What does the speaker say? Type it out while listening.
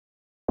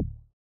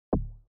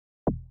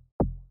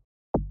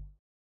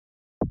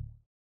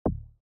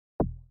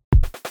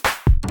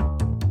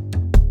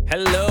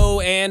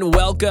Hello and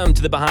welcome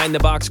to the Behind the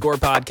Box Score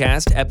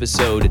podcast,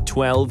 episode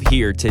 12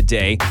 here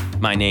today.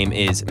 My name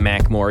is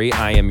Mac Morey.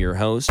 I am your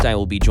host. I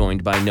will be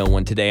joined by no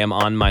one today. I'm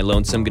on my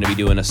lonesome. Going to be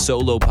doing a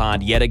solo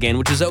pod yet again,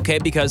 which is okay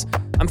because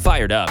I'm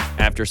fired up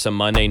after some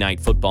Monday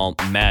Night Football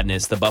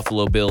madness. The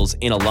Buffalo Bills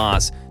in a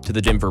loss to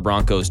the Denver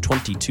Broncos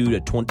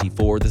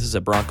 22-24. This is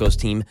a Broncos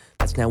team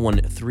that's now won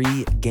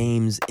 3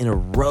 games in a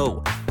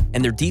row,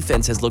 and their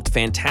defense has looked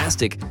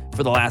fantastic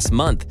for the last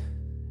month.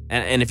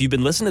 And if you've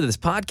been listening to this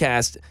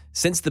podcast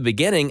since the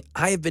beginning,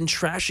 I have been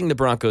trashing the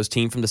Broncos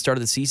team from the start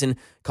of the season,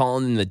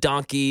 calling them the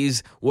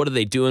donkeys. What are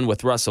they doing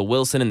with Russell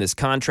Wilson and this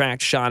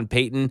contract, Sean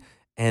Payton?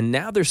 And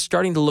now they're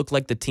starting to look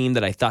like the team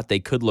that I thought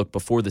they could look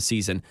before the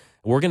season.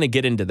 We're going to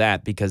get into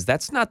that because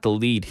that's not the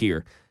lead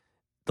here.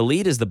 The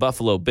lead is the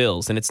Buffalo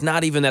Bills, and it's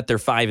not even that they're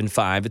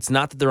 5-5. It's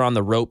not that they're on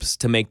the ropes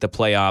to make the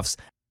playoffs.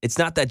 It's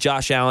not that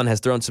Josh Allen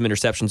has thrown some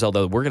interceptions,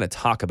 although we're going to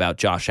talk about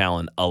Josh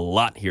Allen a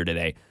lot here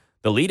today.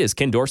 The lead is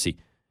Ken Dorsey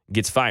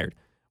gets fired,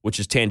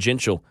 which is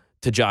tangential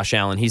to Josh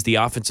Allen. He's the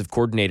offensive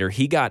coordinator.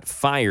 He got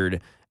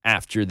fired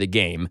after the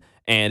game,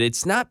 and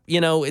it's not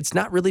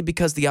really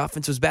because the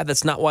offense was bad.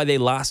 That's not why they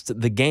lost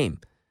the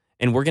game,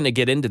 and we're going to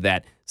get into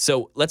that.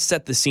 So let's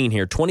set the scene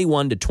here.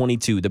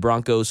 21-22, the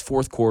Broncos,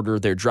 fourth quarter,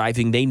 they're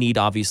driving. They need,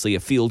 obviously, a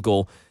field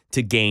goal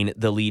to gain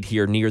the lead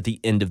here near the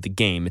end of the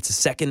game. It's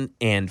a 2nd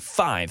and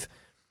 5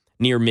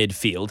 near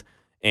midfield.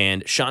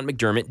 And Sean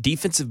McDermott,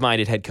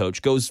 defensive-minded head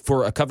coach, goes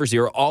for a cover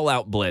zero,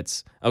 all-out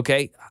blitz,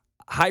 okay?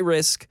 High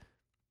risk,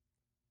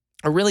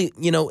 or really,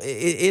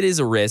 it is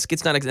a risk.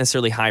 It's not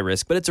necessarily high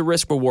risk, but it's a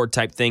risk-reward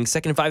type thing.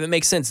 2nd and 5, it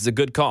makes sense. It's a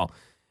good call.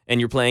 And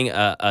you're playing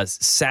a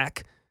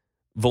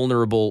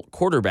sack-vulnerable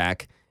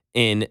quarterback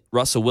in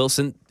Russell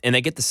Wilson, and they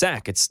get the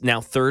sack. It's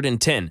now 3rd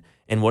and 10.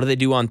 And what do they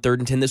do on 3rd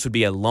and 10? This would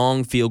be a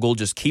long field goal.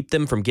 Just keep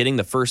them from getting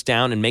the first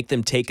down and make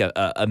them take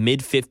a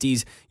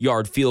mid-50s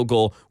yard field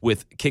goal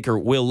with kicker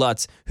Will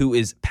Lutz, who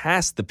is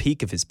past the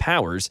peak of his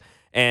powers.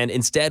 And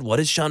instead, what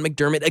is Sean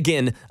McDermott?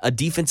 Again, a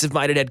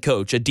defensive-minded head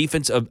coach,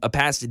 a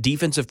past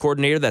defensive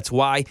coordinator. That's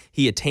why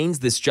he attains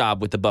this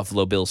job with the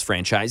Buffalo Bills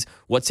franchise.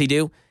 What's he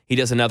do? He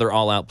does another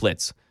all-out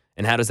blitz.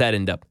 And how does that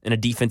end up? In a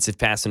defensive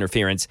pass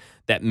interference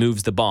that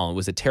moves the ball. It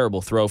was a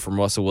terrible throw from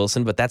Russell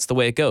Wilson, but that's the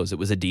way it goes. It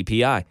was a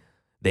DPI.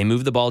 They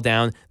move the ball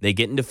down. They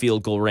get into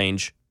field goal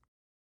range.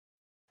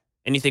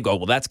 And you think, oh,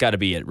 well, that's got to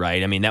be it,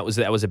 right? I mean, that was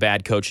a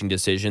bad coaching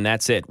decision.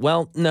 That's it.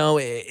 Well, no,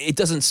 it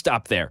doesn't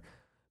stop there.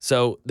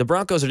 So the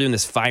Broncos are doing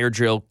this fire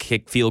drill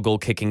field goal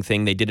kicking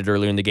thing. They did it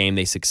earlier in the game.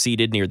 They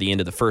succeeded near the end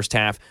of the first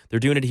half.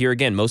 They're doing it here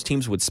again. Most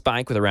teams would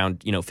spike with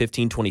around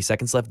 15, 20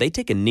 seconds left. They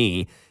take a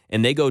knee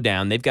and they go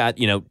down. They've got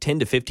 10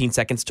 to 15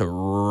 seconds to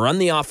run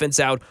the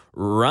offense out,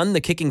 run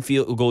the kicking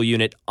field goal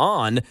unit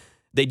on.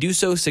 They do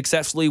so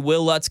successfully.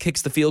 Will Lutz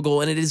kicks the field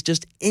goal, and it is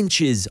just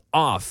inches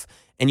off.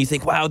 And you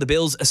think, wow, the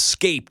Bills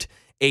escaped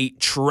a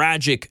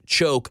tragic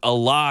choke, a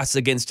loss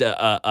against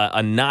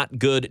a not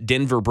good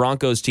Denver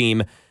Broncos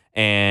team.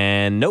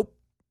 And nope,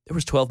 there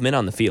was 12 men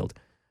on the field.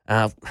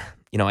 I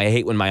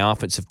hate when my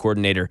offensive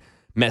coordinator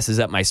messes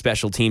up my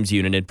special teams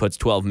unit and puts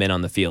 12 men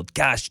on the field.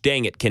 Gosh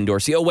dang it, Ken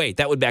Dorsey. Oh, wait,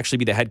 that would actually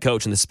be the head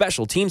coach and the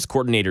special teams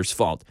coordinator's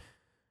fault.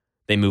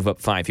 They move up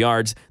 5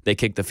 yards. They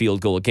kick the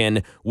field goal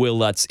again. Will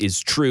Lutz is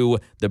true.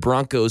 The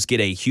Broncos get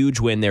a huge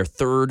win, their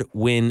 3rd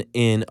win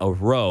in a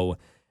row.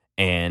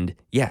 And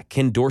yeah,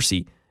 Ken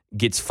Dorsey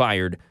gets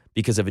fired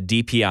because of a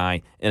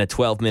DPI and a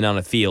 12 men on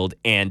a field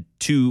and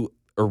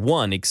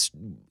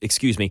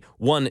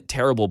one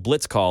terrible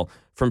blitz call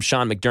from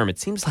Sean McDermott.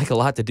 Seems like a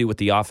lot to do with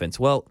the offense.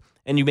 Well,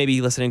 and you may be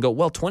listening and go,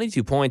 well,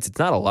 22 points, it's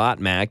not a lot,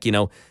 Mac.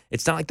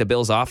 It's not like the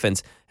Bills'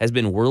 offense has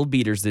been world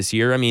beaters this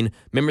year. I mean,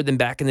 remember them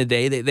back in the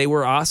day? They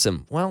were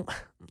awesome. Well,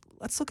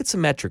 let's look at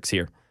some metrics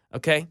here,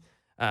 okay?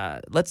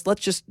 Let's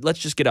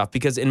just get off,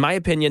 because in my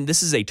opinion,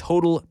 this is a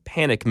total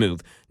panic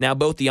move. Now,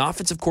 both the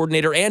offensive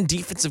coordinator and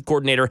defensive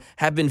coordinator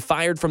have been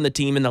fired from the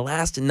team in the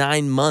last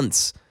 9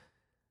 months.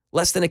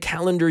 Less than a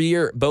calendar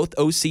year, both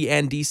OC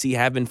and DC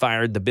have been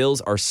fired. The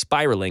Bills are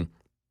spiraling,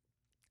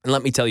 and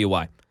let me tell you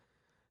why.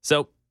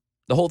 So,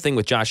 the whole thing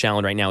with Josh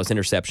Allen right now is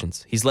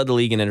interceptions. He's led the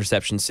league in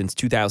interceptions since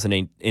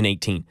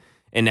 2018.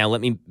 And now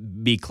let me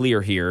be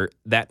clear here.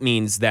 That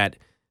means that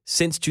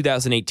since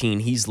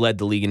 2018, he's led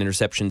the league in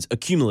interceptions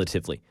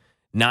accumulatively.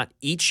 Not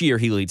each year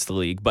he leads the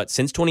league, but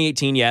since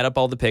 2018, you add up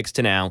all the picks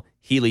to now,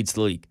 he leads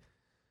the league.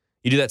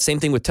 You do that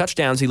same thing with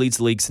touchdowns, he leads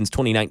the league since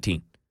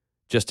 2019,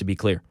 just to be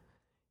clear.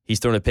 He's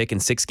thrown a pick in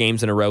 6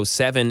 games in a row,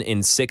 7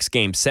 in 6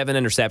 games, 7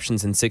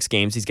 interceptions in 6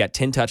 games. He's got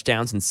 10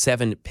 touchdowns and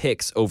 7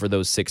 picks over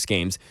those 6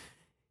 games.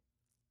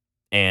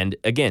 And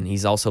again,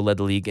 he's also led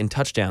the league in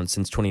touchdowns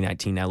since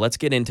 2019. Now, let's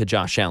get into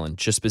Josh Allen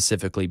just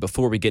specifically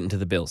before we get into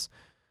the Bills.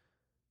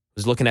 I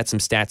was looking at some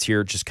stats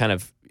here, just kind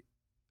of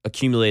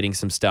accumulating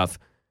some stuff.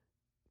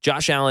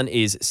 Josh Allen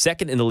is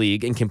 2nd in the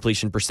league in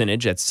completion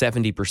percentage at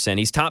 70%.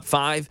 He's top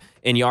 5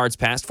 in yards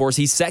passed for.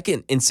 He's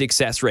 2nd in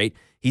success rate.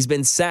 He's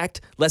been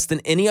sacked less than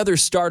any other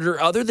starter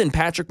other than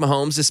Patrick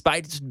Mahomes,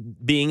 despite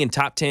being in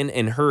top 10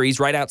 in hurries,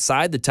 right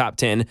outside the top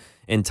 10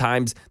 in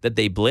times that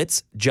they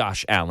blitz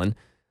Josh Allen.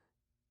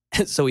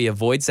 So he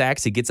avoids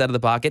sacks. He gets out of the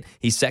pocket.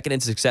 He's second in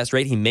success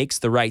rate. He makes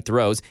the right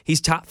throws. He's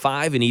top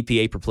 5 in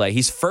EPA per play.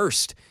 He's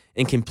first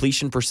in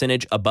completion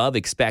percentage above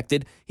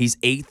expected. He's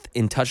 8th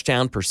in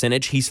touchdown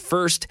percentage. He's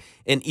first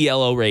in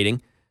ELO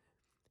rating.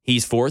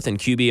 He's 4th in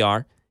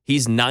QBR.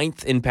 He's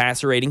 9th in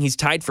passer rating. He's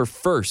tied for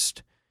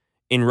first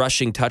in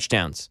rushing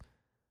touchdowns.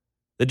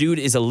 The dude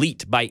is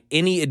elite by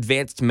any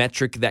advanced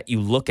metric that you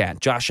look at.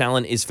 Josh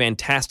Allen is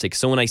fantastic.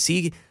 So when I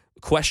see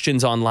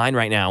questions online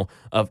right now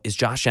of, is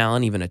Josh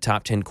Allen even a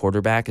top 10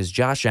 quarterback? Is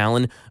Josh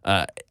Allen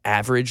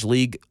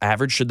league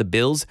average? Should the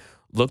Bills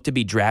look to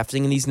be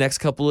drafting in these next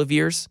couple of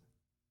years?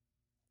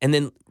 And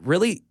then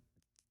really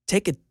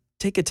take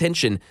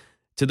attention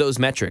to those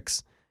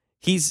metrics.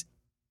 He's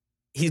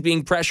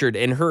being pressured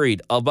and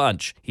hurried a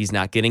bunch. He's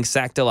not getting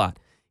sacked a lot.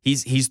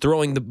 He's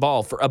throwing the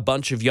ball for a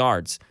bunch of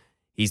yards.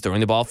 He's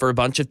throwing the ball for a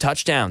bunch of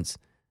touchdowns.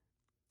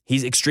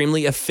 He's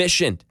extremely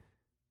efficient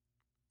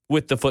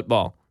with the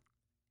football,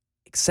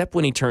 except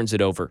when he turns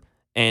it over.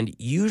 And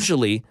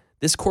usually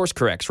this course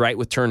corrects, right,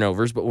 with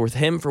turnovers, but with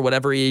him, for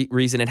whatever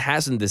reason, it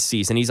hasn't this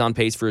season. He's on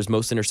pace for his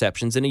most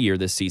interceptions in a year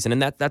this season,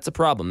 and that's a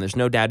problem. There's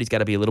no doubt he's got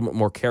to be a little bit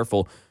more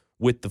careful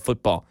with the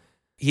football.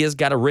 He has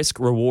got a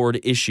risk-reward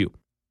issue.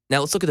 Now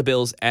let's look at the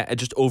Bills at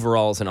just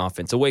overall as an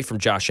offense, away from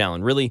Josh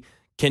Allen. Really,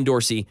 Ken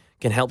Dorsey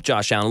can help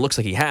Josh Allen. It looks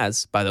like he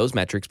has by those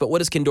metrics, but what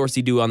does Ken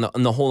Dorsey do on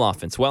the whole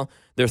offense? Well,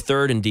 they're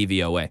third in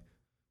DVOA.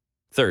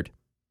 Third.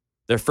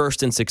 They're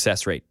first in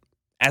success rate.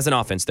 As an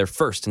offense, they're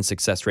first in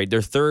success rate.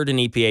 They're third in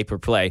EPA per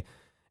play,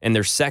 and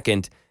they're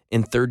second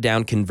in third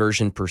down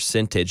conversion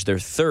percentage. They're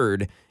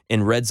third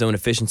in red zone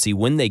efficiency.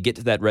 When they get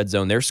to that red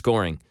zone, they're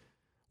scoring.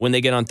 When they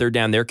get on third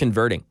down, they're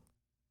converting.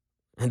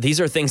 And these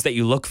are things that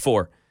you look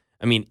for.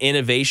 I mean,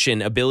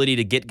 innovation, ability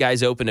to get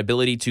guys open,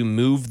 ability to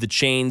move the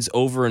chains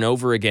over and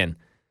over again,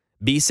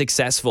 be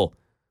successful.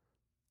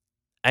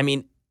 I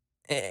mean,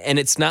 and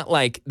it's not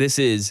like this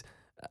is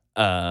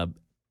a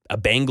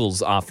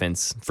Bengals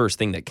offense, first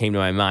thing that came to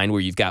my mind, where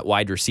you've got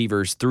wide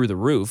receivers through the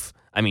roof.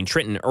 I mean,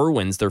 Trenton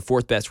Irwin's their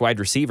 4th best wide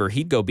receiver.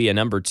 He'd go be a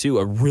number 2,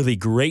 a really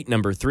great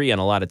number 3 on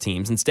a lot of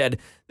teams. Instead,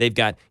 they've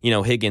got,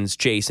 Higgins,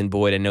 Chase, and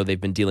Boyd. I know they've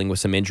been dealing with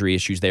some injury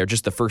issues there.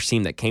 Just the first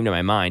team that came to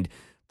my mind.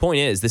 Point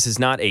is, this is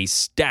not a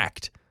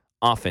stacked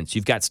offense.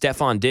 You've got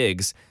Stephon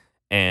Diggs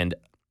and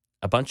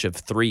a bunch of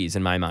threes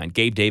in my mind.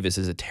 Gabe Davis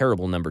is a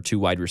terrible number 2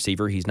 wide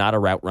receiver. He's not a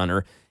route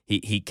runner.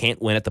 He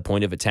can't win at the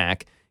point of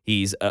attack.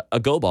 He's a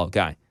go ball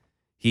guy.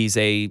 He's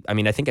I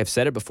think I've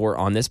said it before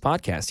on this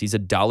podcast. He's a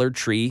Dollar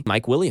Tree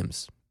Mike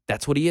Williams.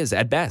 That's what he is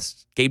at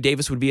best. Gabe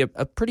Davis would be a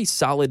pretty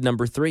solid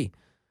number 3.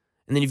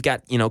 And then you've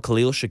got,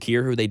 Khalil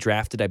Shakir, who they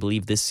drafted, I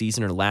believe, this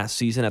season or last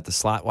season at the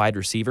slot wide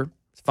receiver.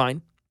 It's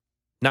fine.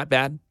 Not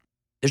bad.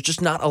 There's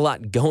just not a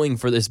lot going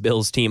for this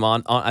Bills team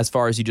on as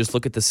far as you just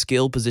look at the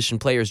skill position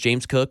players.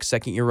 James Cook,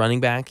 second-year running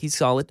back, he's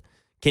solid.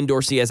 Ken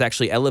Dorsey has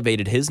actually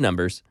elevated his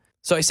numbers.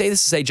 So I say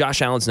this to say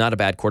Josh Allen's not a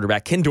bad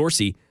quarterback. Ken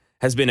Dorsey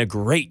has been a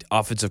great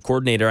offensive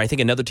coordinator. I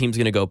think another team's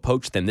going to go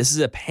poach them. This is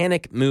a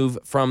panic move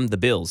from the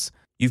Bills.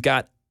 You've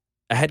got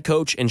a head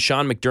coach in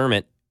Sean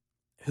McDermott,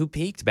 who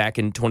peaked back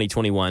in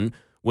 2021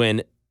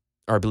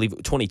 or I believe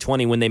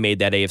 2020 when they made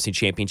that AFC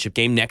Championship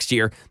game. Next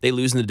year, they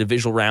lose in the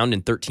divisional round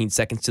in 13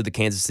 seconds to the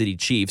Kansas City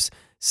Chiefs.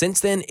 Since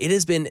then, it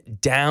has been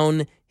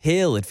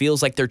downhill. It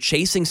feels like they're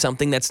chasing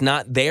something that's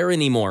not there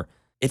anymore.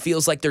 It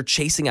feels like they're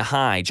chasing a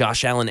high.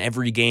 Josh Allen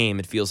every game.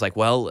 It feels like,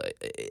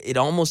 it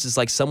almost is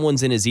like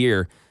someone's in his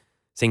ear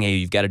saying, hey,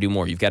 you've got to do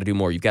more, you've got to do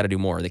more, you've got to do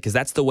more, because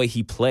that's the way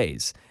he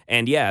plays.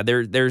 And yeah,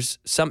 there's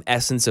some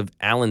essence of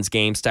Allen's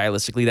game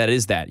stylistically that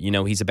is that.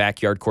 He's a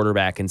backyard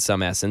quarterback in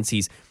some essence.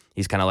 He's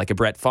kind of like a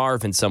Brett Favre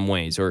in some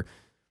ways, or,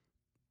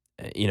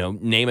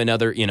 name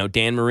another,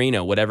 Dan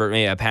Marino, whatever,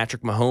 a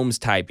Patrick Mahomes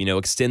type,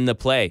 extend the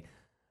play.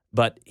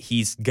 But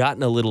he's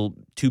gotten a little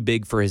too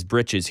big for his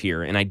britches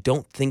here, and I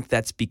don't think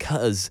that's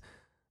because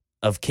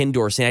of Ken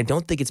Dorsey. I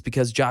don't think it's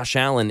because Josh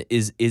Allen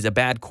is a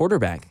bad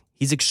quarterback.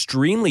 He's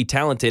extremely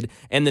talented,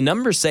 and the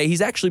numbers say he's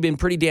actually been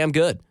pretty damn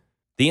good.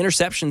 The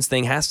interceptions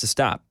thing has to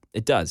stop.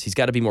 It does. He's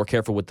got to be more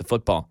careful with the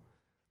football.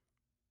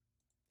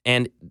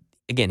 And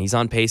again, he's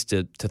on pace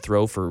to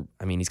throw for,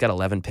 he's got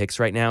 11 picks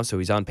right now, so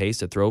he's on pace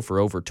to throw for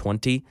over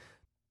 20.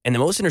 And the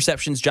most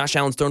interceptions Josh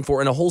Allen's thrown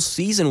for in a whole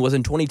season was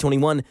in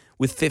 2021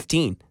 with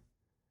 15.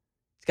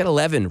 He's got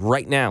 11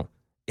 right now.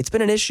 It's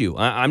been an issue.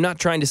 I'm not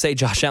trying to say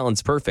Josh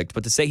Allen's perfect,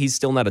 but to say he's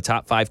still not a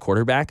top 5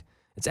 quarterback,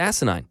 it's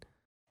asinine.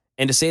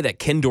 And to say that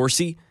Ken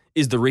Dorsey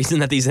is the reason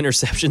that these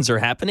interceptions are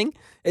happening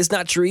is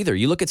not true either.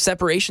 You look at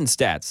separation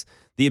stats,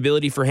 the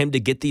ability for him to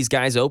get these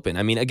guys open.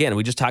 Again,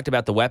 we just talked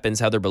about the weapons,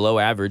 how they're below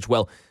average.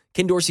 Well,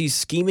 Ken Dorsey's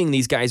scheming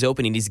these guys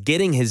open, and he's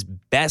getting his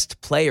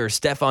best player,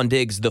 Stephon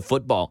Diggs, the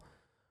football.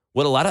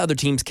 What a lot of other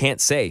teams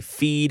can't say,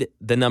 feed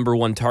the number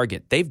 1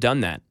 target. They've done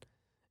that,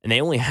 and they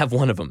only have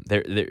one of them.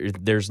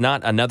 There's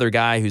not another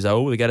guy who's,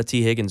 we got a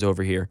T. Higgins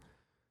over here.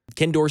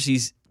 Ken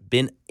Dorsey's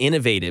been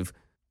innovative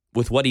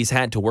with what he's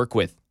had to work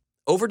with.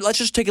 Let's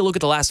just take a look at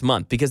the last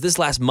month, because this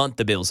last month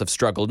the Bills have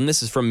struggled, and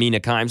this is from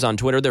Mina Kimes on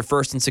Twitter. They're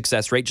first in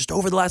success rate just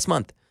over the last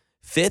month,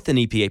 5th in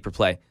EPA per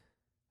play,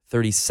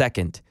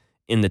 32nd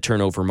in the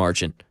turnover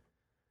margin.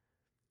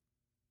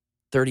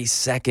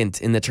 32nd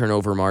in the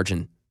turnover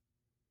margin.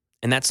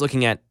 And that's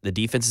looking at the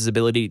defense's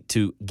ability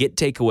to get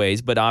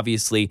takeaways, but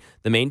obviously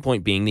the main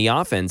point being the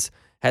offense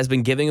has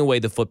been giving away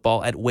the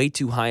football at way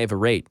too high of a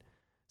rate.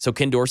 So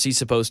Ken Dorsey's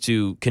supposed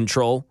to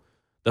control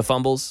the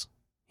fumbles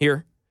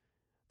here,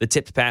 the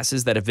tipped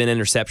passes that have been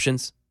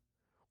interceptions?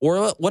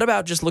 Or what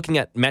about just looking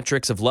at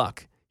metrics of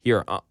luck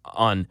here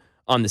on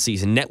the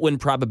season? Net win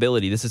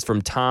probability. This is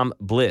from Tom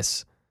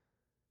Bliss.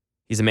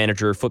 He's a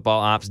manager, football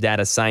ops,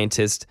 data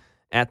scientist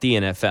at the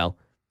NFL.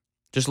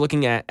 Just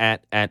looking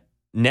at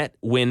net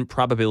win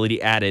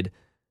probability added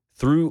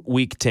through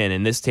week 10.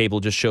 And this table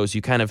just shows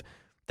you kind of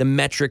the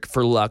metric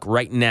for luck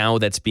right now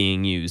that's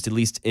being used, at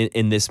least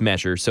in this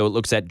measure. So it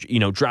looks at,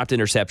 dropped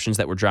interceptions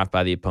that were dropped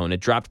by the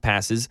opponent, dropped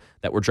passes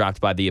that were dropped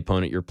by the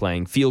opponent you're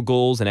playing, field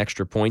goals and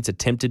extra points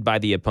attempted by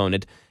the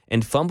opponent,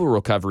 and fumble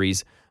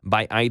recoveries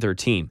by either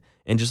team.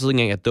 And just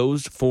looking at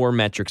those four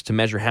metrics to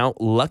measure how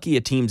lucky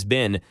a team's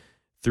been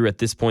through at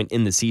this point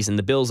in the season,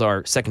 the Bills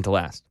are second to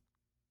last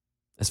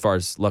as far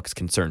as luck's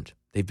concerned.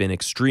 They've been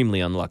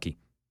extremely unlucky.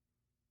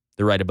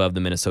 They're right above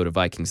the Minnesota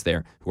Vikings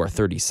there, who are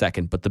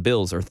 32nd, but the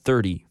Bills are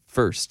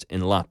 31st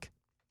in luck.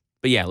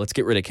 But yeah, let's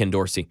get rid of Ken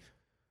Dorsey.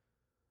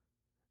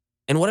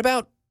 And what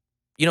about,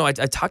 I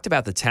talked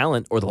about the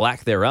talent or the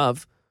lack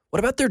thereof. What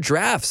about their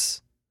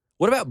drafts?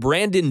 What about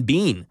Brandon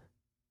Beane,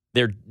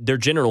 their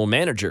general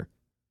manager?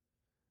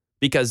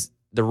 Because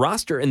the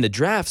roster and the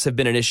drafts have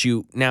been an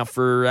issue now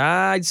for,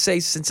 I'd say,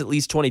 since at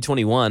least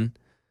 2021.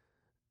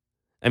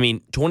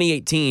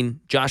 2018,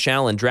 Josh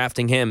Allen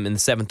drafting him in the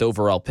 7th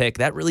overall pick,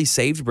 that really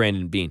saved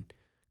Brandon Beane.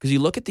 Because you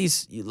look at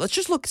these, let's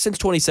just look since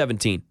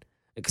 2017.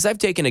 Because I've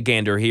taken a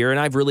gander here,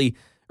 and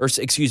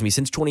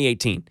since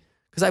 2018.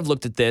 Because I've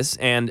looked at this,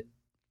 and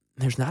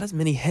there's not as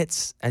many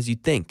hits as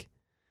you'd think.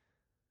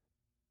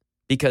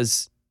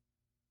 Because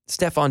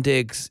Stephon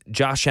Diggs,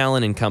 Josh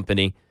Allen and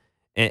company,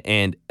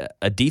 and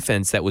a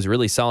defense that was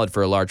really solid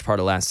for a large part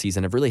of last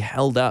season have really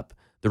held up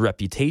the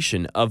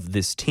reputation of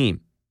this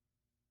team.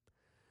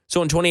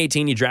 So in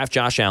 2018, you draft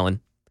Josh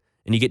Allen,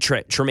 and you get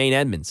Tremaine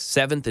Edmonds,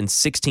 7th and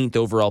 16th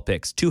overall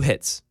picks. 2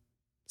 hits.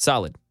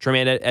 Solid.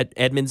 Tremaine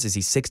Edmonds, is he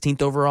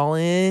 16th overall?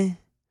 He's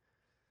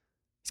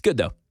good,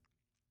 though.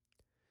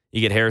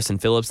 You get Harrison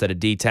Phillips at a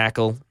D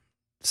tackle.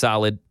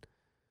 Solid.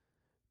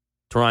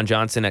 Teron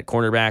Johnson at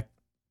cornerback.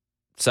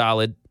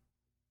 Solid.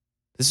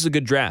 This is a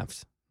good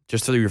draft.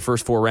 Just through your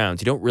first 4 rounds.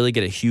 You don't really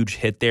get a huge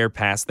hit there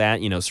past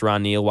that.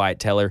 Saron Neal, Wyatt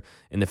Teller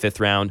in the 5th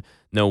round.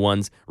 No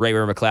ones. Ray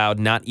McLeod,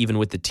 not even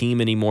with the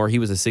team anymore. He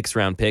was a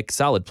 6th-round pick.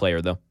 Solid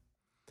player, though.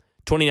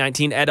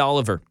 2019, Ed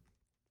Oliver.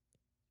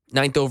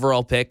 9th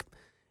overall pick.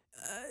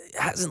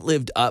 Hasn't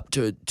lived up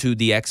to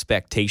the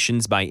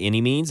expectations by any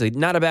means.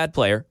 Not a bad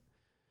player.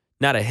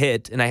 Not a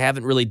hit. And I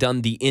haven't really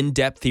done the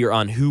in-depth here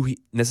on who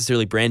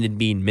necessarily Brandon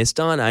Beane missed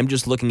on. I'm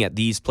just looking at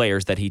these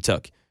players that he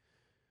took.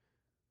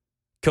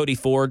 Cody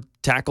Ford,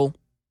 tackle.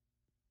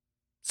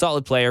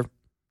 Solid player.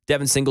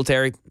 Devin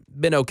Singletary,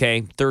 been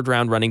okay.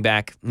 3rd-round running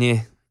back.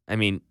 You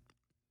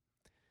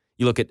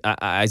look at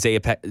Isaiah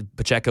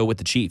Pacheco with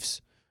the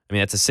Chiefs.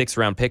 That's a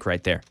 6th-round pick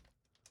right there.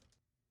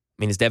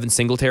 Is Devin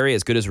Singletary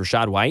as good as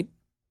Rachaad White?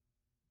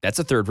 That's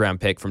a 3rd-round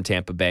pick from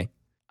Tampa Bay.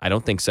 I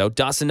don't think so.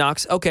 Dawson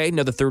Knox, okay,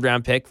 another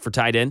 3rd-round pick for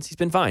tight ends. He's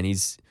been fine.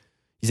 He's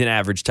an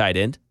average tight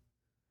end.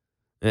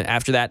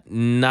 After that,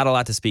 not a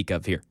lot to speak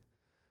of here.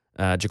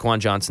 Jaquan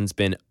Johnson's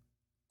been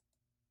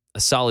a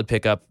solid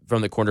pickup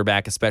from the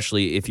cornerback,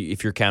 especially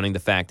if you're counting the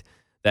fact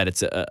that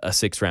it's a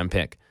 6th-round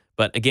pick.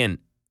 But again,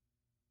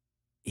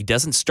 he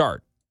doesn't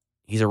start.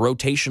 He's a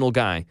rotational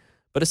guy,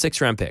 but a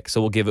 6th-round pick.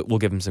 So we'll give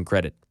him some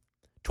credit.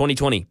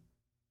 2020,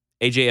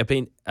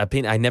 AJ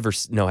Apin. I never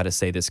know how to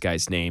say this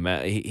guy's name.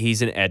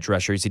 He's an edge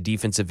rusher. He's a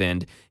defensive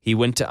end. He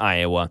went to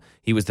Iowa.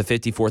 He was the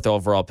 54th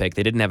overall pick.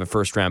 They didn't have a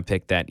 1st-round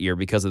pick that year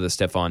because of the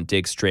Stephon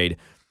Diggs trade.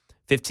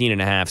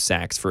 15.5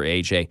 sacks for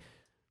AJ.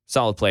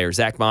 Solid player.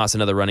 Zach Moss,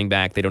 another running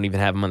back. They don't even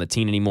have him on the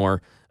team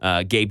anymore.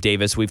 Gabe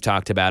Davis, we've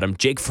talked about him.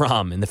 Jake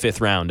Fromm in the 5th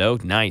round. Oh,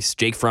 nice.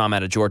 Jake Fromm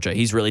out of Georgia.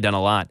 He's really done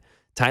a lot.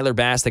 Tyler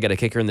Bass, they got a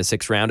kicker in the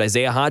 6th round.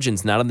 Isaiah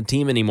Hodgins, not on the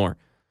team anymore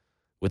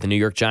with the New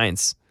York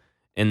Giants.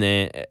 And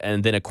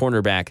then a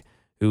cornerback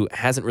who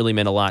hasn't really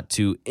meant a lot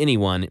to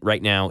anyone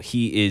right now.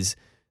 He is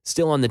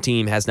still on the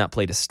team, has not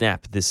played a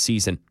snap this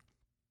season.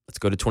 Let's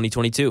go to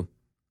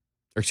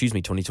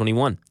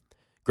 2021.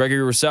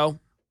 Gregory Rousseau,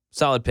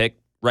 solid pick.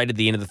 Right at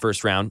the end of the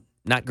 1st round.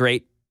 Not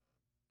great.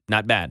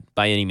 Not bad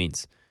by any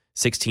means.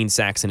 16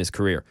 sacks in his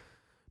career.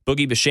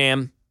 Boogie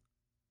Basham,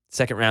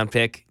 2nd-round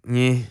pick.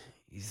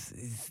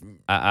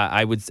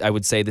 I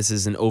would say this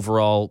is an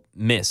overall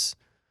miss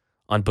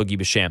on Boogie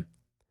Basham.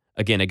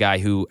 Again, a guy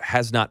who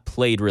has not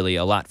played really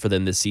a lot for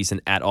them this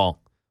season at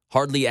all.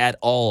 Hardly at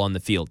all on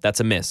the field. That's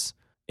a miss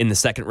in the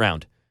 2nd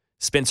round.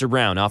 Spencer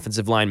Brown,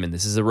 offensive lineman.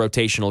 This is a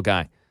rotational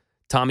guy.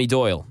 Tommy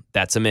Doyle,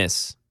 that's a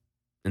miss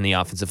in the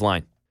offensive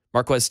line.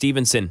 Marquez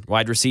Stevenson,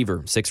 wide receiver,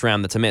 6th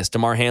round, that's a miss.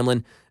 Damar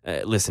Hamlin,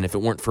 listen, if it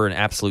weren't for an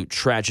absolute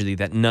tragedy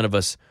that none of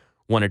us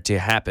wanted to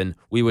happen,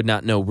 we would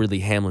not know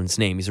really Hamlin's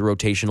name. He's a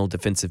rotational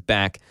defensive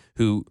back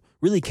who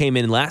really came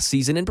in last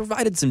season and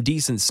provided some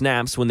decent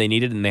snaps when they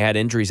needed and they had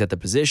injuries at the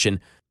position.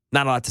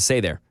 Not a lot to say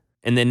there.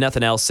 And then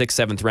nothing else,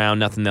 6th, 7th round,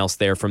 nothing else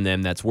there from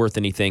them that's worth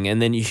anything.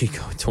 And then you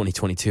go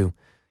 2022,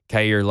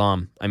 Khair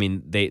Lam. I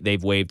mean,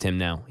 they've waived him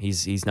now.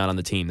 He's not on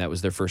the team. That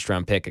was their first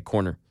round pick at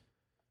corner.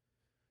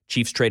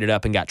 Chiefs traded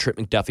up and got Trip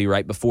McDuffie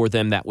right before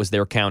them. That was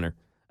their counter.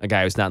 A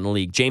guy who's not in the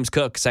league. James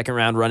Cook, 2nd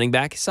round running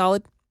back,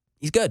 solid.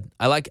 He's good.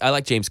 I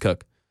like James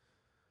Cook.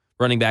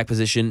 Running back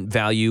position,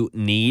 value,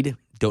 need.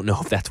 Don't know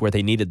if that's where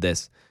they needed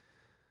this.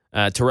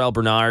 Terrell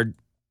Bernard.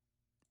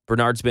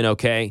 Bernard's been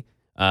okay.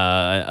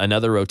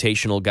 Another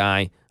rotational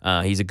guy.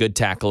 He's a good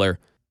tackler.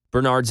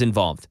 Bernard's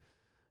involved.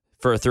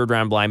 For a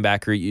 3rd-round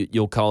linebacker,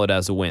 you'll call it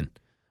as a win.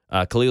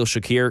 Khalil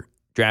Shakir,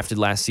 drafted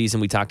last season.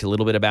 We talked a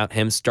little bit about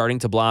him starting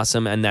to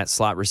blossom in that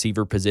slot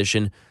receiver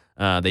position.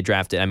 They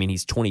drafted,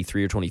 he's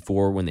 23 or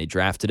 24 when they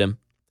drafted him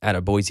out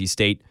of Boise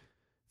State.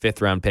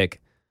 5th-round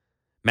pick.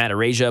 Matt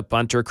Araiza,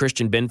 punter.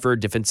 Christian Benford,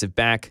 defensive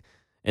back.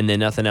 And then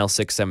nothing else,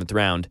 6th, 7th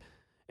round.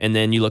 And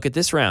then you look at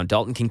this round.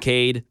 Dalton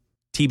Kincaid,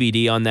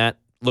 TBD on that.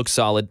 Looks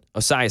solid.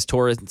 Osias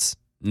Torrance,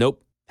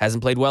 nope.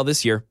 Hasn't played well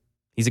this year.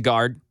 He's a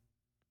guard.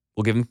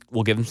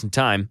 We'll give him some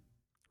time.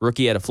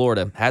 Rookie out of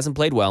Florida. Hasn't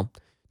played well.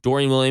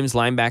 Dorian Williams,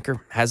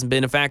 linebacker. Hasn't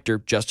been a factor.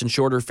 Justin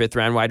Shorter,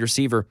 5th-round wide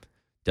receiver.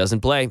 Doesn't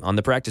play on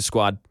the practice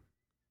squad.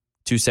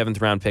 2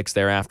 7th-round picks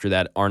thereafter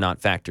that are not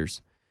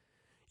factors.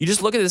 You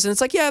just look at this and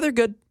it's like, yeah, they're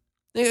good.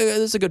 This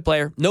is a good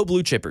player. No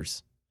blue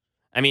chippers.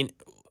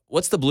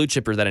 What's the blue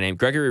chipper that I named?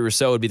 Gregory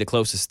Rousseau would be the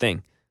closest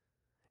thing.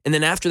 And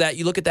then after that,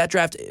 you look at that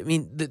draft.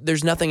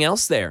 There's nothing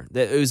else there.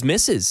 It was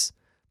misses.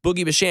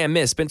 Boogie Basham,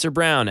 miss. Spencer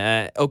Brown,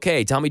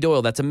 okay. Tommy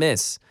Doyle, that's a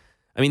miss.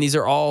 These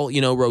are all,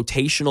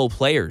 rotational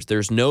players.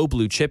 There's no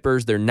blue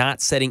chippers. They're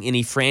not setting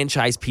any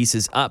franchise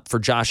pieces up for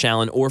Josh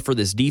Allen or for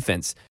this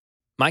defense.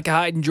 Micah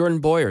Hyde and Jordan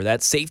Boyer,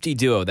 that safety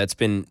duo that's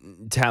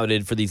been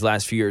touted for these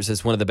last few years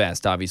as one of the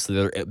best. Obviously,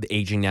 they're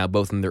aging now,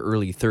 both in their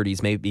early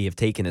 30s, maybe have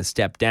taken a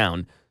step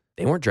down.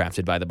 They weren't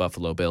drafted by the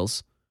Buffalo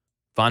Bills.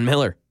 Von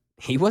Miller,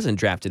 he wasn't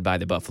drafted by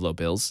the Buffalo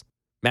Bills.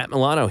 Matt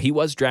Milano, he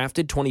was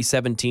drafted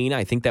 2017.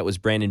 I think that was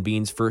Brandon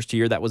Beane's first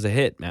year. That was a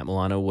hit. Matt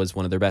Milano was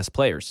one of their best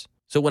players.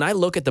 So when I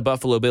look at the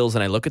Buffalo Bills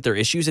and I look at their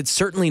issues, it's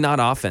certainly not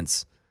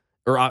offense.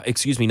 Not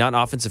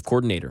offensive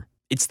coordinator.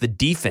 It's the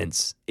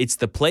defense. It's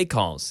the play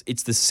calls.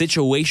 It's the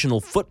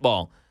situational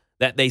football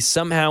that they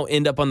somehow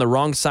end up on the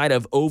wrong side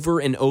of over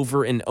and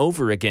over and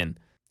over again.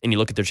 And you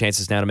look at their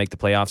chances now to make the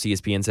playoffs.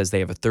 ESPN says they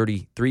have a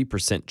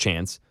 33%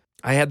 chance.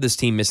 I had this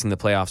team missing the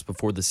playoffs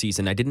before the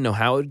season. I didn't know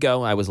how it would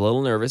go. I was a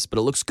little nervous, but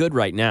it looks good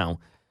right now.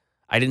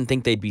 I didn't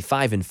think they'd be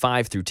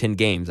 5-5 through 10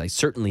 games. I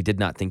certainly did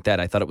not think that.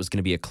 I thought it was going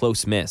to be a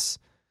close miss.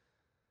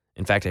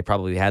 In fact, I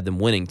probably had them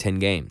winning 10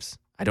 games.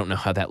 I don't know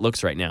how that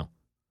looks right now.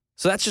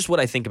 So that's just what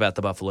I think about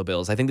the Buffalo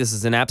Bills. I think this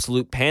is an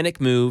absolute panic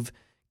move.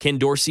 Ken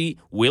Dorsey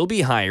will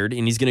be hired,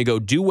 and he's going to go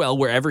do well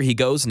wherever he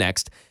goes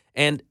next.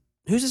 And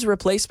who's his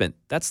replacement?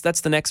 That's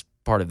the next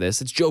part of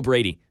this. It's Joe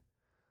Brady.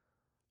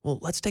 Well,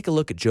 let's take a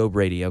look at Joe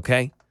Brady,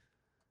 okay?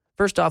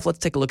 First off, let's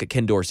take a look at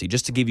Ken Dorsey,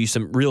 just to give you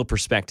some real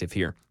perspective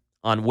here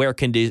on where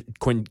Ken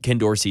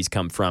Dorsey's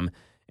come from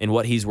and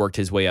what he's worked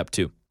his way up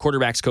to.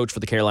 Quarterbacks coach for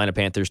the Carolina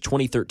Panthers,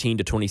 2013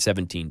 to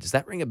 2017. Does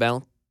that ring a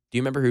bell? Do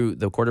you remember who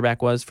the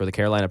quarterback was for the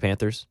Carolina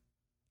Panthers?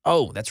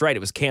 Oh, that's right. It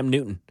was Cam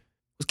Newton.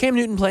 Was Cam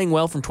Newton playing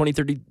well from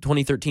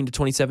 2013 to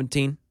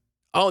 2017?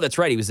 Oh, that's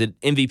right. He was an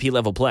MVP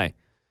level play.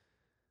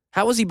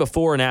 How was he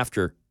before and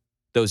after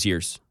those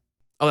years?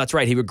 Oh, that's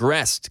right. He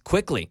regressed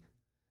quickly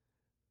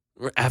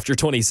after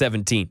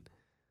 2017.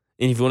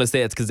 And if you want to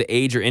say that's because of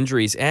age or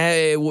injuries,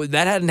 that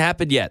hadn't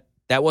happened yet.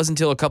 That wasn't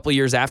until a couple of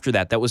years after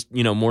that. That was,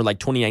 more like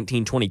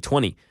 2019,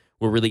 2020,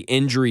 where really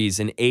injuries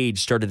and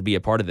age started to be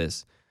a part of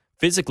this.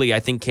 Physically, I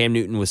think Cam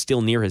Newton was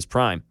still near his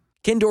prime.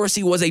 Ken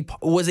Dorsey was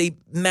a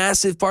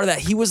massive part of that.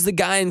 He was the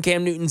guy in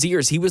Cam Newton's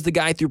ears. He was the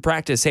guy through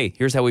practice. Hey,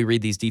 here's how we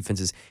read these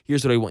defenses.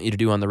 Here's what I want you to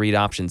do on the read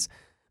options.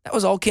 That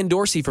was all Ken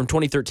Dorsey from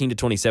 2013 to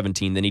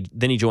 2017.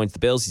 Then he joins the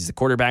Bills. He's the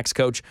quarterbacks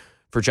coach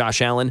for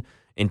Josh Allen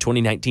in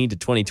 2019 to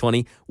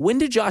 2020. When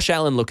did Josh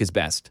Allen look his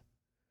best?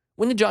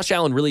 When did Josh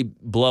Allen really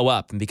blow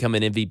up and become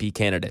an MVP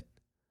candidate?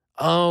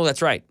 Oh,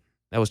 that's right.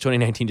 That was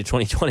 2019 to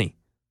 2020.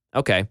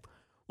 Okay.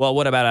 Well,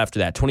 what about after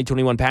that?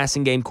 2021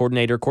 passing game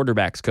coordinator,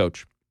 quarterbacks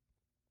coach.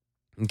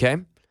 Okay.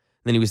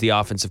 Then he was the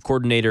offensive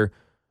coordinator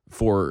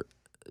for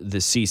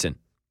this season.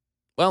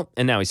 Well,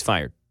 and now he's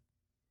fired.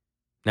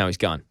 Now he's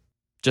gone.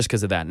 Just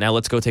because of that. Now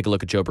let's go take a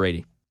look at Joe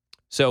Brady.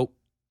 So,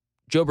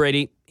 Joe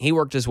Brady, he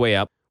worked his way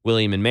up.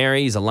 William and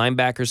Mary, he's a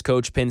linebackers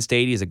coach, Penn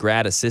State. He's a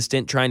grad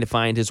assistant trying to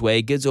find his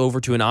way. Gets over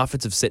to an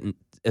offensive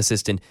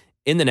assistant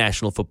in the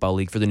National Football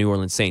League for the New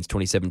Orleans Saints,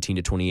 2017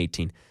 to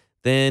 2018.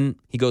 Then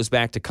he goes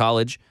back to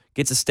college,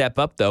 gets a step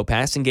up, though,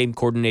 passing game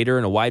coordinator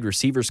and a wide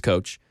receivers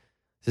coach.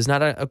 This is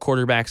not a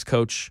quarterbacks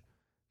coach,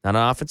 not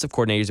an offensive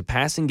coordinator. He's a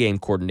passing game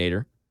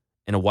coordinator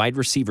and a wide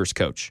receivers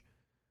coach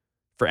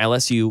for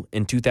LSU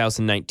in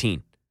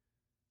 2019.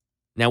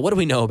 Now, what do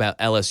we know about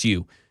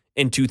LSU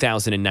in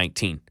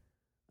 2019?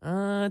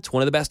 It's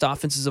one of the best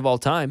offenses of all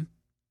time.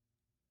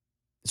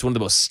 It's one of the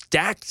most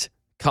stacked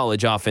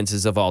college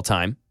offenses of all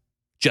time.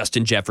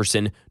 Justin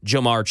Jefferson,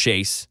 Jamar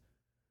Chase,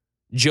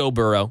 Joe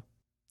Burrow,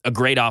 a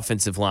great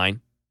offensive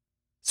line.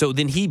 So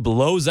then he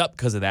blows up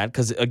because of that,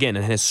 because, again,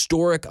 an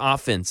historic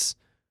offense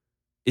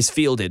is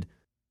fielded,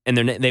 and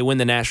they win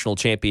the national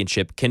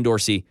championship.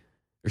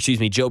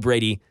 Joe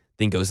Brady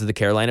then goes to the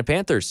Carolina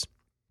Panthers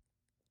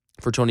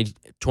for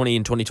 2020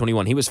 and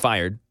 2021. He was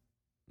fired.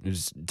 It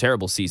was a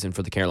terrible season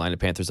for the Carolina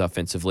Panthers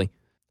offensively.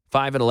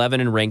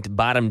 5-11 and ranked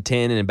bottom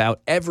 10 in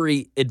about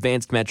every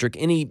advanced metric,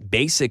 any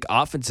basic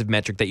offensive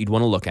metric that you'd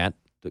want to look at,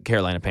 the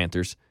Carolina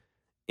Panthers,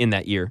 in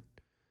that year.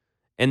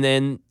 And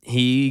then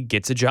he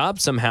gets a job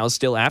somehow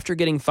still after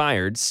getting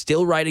fired,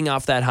 still riding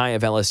off that high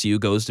of LSU,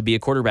 goes to be a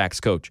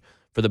quarterbacks coach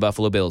for the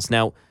Buffalo Bills.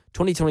 Now,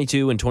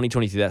 2022 and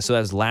 2023, so that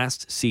was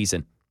last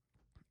season.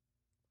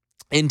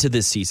 Into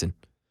this season,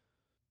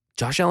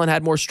 Josh Allen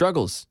had more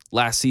struggles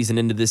last season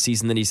into this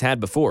season than he's had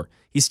before.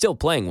 He's still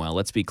playing well,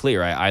 let's be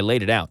clear. I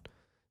laid it out.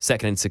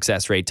 Second in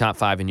success rate, top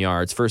 5 in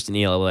yards, first in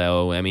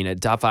ELO,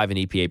 top 5 in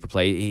EPA per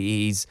play.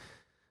 He's,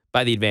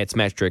 by the advanced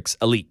metrics,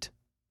 elite.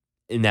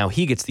 And now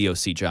he gets the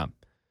OC job.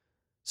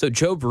 So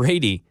Joe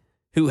Brady,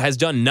 who has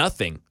done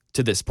nothing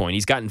to this point,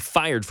 he's gotten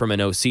fired from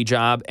an OC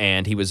job,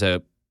 and he was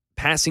a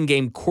passing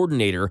game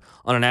coordinator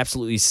on an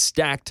absolutely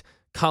stacked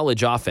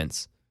college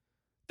offense.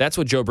 That's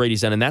what Joe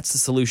Brady's done, and that's the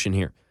solution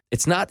here.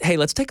 It's not, hey,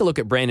 let's take a look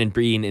at Brandon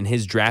Beane and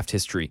his draft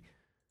history.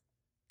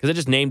 Because I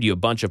just named you a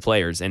bunch of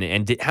players,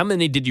 and how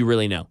many did you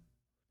really know?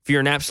 If you're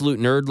an absolute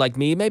nerd like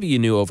me, maybe you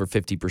knew over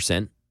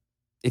 50%.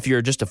 If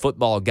you're just a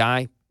football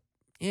guy,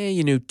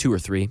 you knew 2 or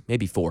 3,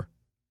 maybe 4.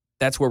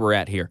 That's where we're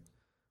at here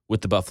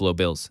with the Buffalo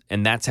Bills,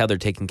 and that's how they're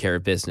taking care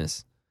of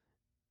business.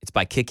 It's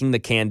by kicking the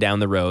can down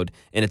the road,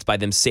 and it's by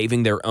them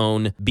saving their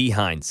own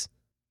behinds.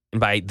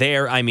 And by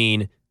there, I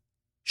mean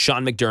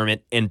Sean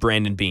McDermott and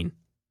Brandon Beane.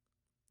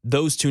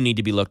 Those two need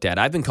to be looked at.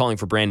 I've been calling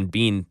for Brandon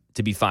Beane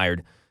to be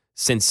fired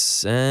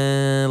since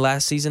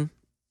last season,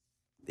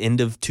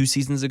 end of 2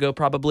 seasons ago,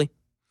 probably,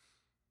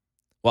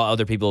 while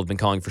other people have been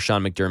calling for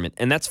Sean McDermott.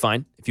 And that's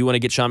fine. If you want to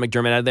get Sean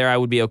McDermott out of there, I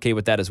would be okay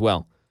with that as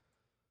well.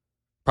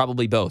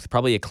 Probably both.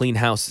 Probably a clean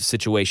house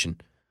situation.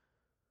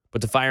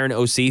 But to fire an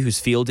OC who's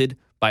fielded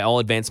by all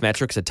advanced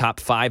metrics a top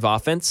 5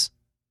 offense,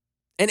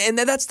 and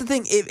that's the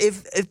thing.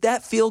 If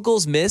that field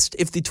goal's missed,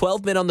 if the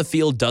 12 men on the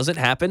field doesn't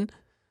happen,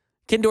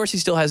 Ken Dorsey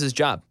still has his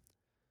job.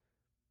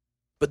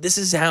 But this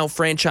is how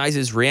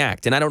franchises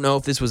react. And I don't know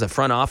if this was a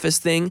front office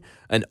thing,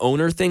 an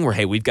owner thing, where,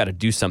 hey, we've got to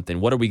do something.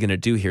 What are we going to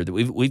do here?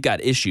 We've got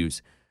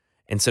issues.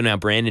 And so now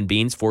Brandon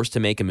Beane's forced to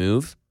make a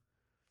move.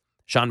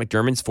 Sean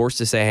McDermott's forced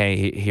to say,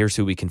 hey, here's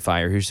who we can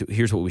fire.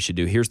 Here's what we should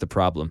do. Here's the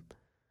problem.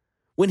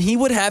 When he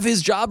would have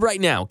his job right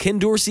now, Ken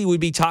Dorsey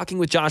would be talking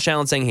with Josh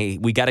Allen saying, hey,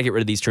 we got to get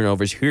rid of these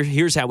turnovers.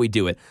 Here's how we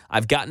do it.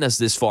 I've gotten us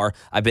this far.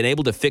 I've been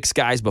able to fix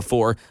guys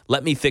before.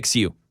 Let me fix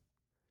you.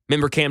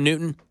 Remember Cam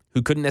Newton,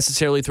 who couldn't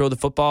necessarily throw the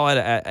football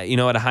at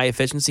a high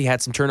efficiency,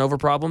 had some turnover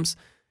problems?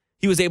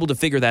 He was able to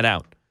figure that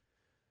out.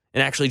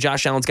 And actually,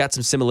 Josh Allen's got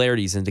some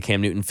similarities into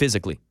Cam Newton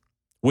physically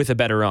with a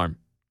better arm.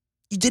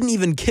 You didn't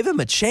even give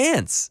him a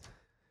chance.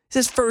 It's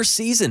his first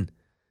season,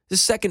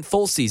 his second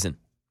full season,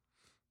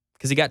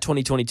 because he got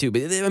 2022.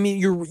 But I mean,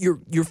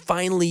 you're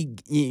finally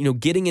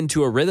getting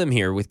into a rhythm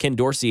here with Ken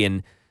Dorsey,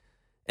 and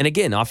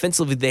again,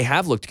 offensively they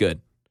have looked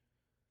good.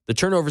 The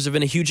turnovers have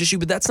been a huge issue,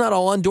 but that's not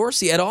all on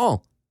Dorsey at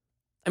all.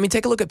 I mean,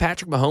 take a look at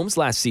Patrick Mahomes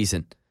last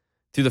season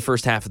through the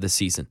first half of the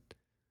season.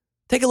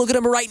 Take a look at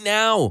him right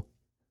now.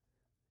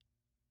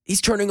 He's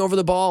turning over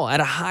the ball at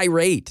a high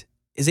rate.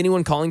 Is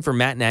anyone calling for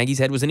Matt Nagy's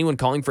head? Was anyone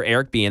calling for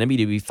Eric Bieniemy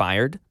to be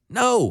fired?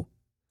 No.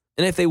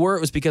 And if they were,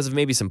 it was because of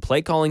maybe some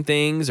play calling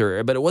things,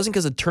 but it wasn't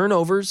because of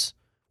turnovers.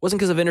 It wasn't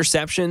because of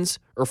interceptions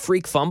or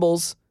freak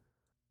fumbles.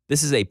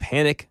 This is a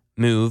panic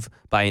move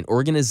by an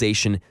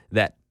organization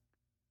that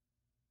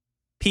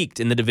peaked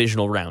in the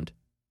divisional round.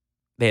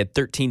 They had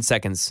 13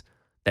 seconds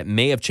that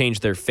may have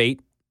changed their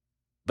fate,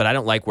 but I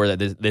don't like where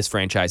this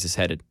franchise is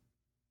headed.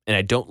 And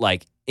I don't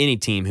like any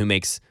team who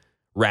makes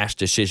rash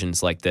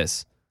decisions like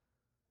this.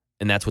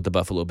 And that's what the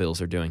Buffalo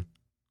Bills are doing.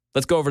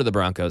 Let's go over to the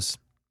Broncos.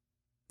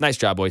 Nice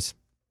job, boys.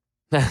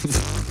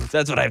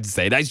 That's what I have to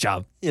say. Nice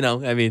job.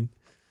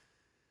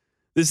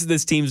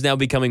 This team's now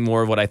becoming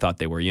more of what I thought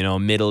they were, a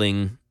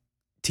middling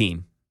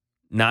team.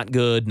 Not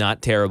good,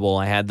 not terrible.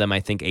 I had them, I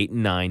think,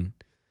 8-9. And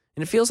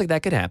it feels like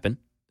that could happen.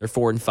 They're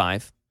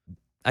 4-5.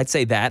 I'd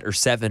say that, or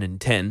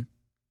 7-10.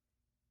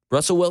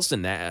 Russell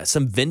Wilson,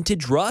 some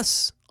vintage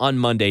Russ on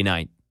Monday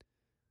night.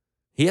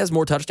 He has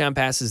more touchdown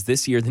passes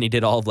this year than he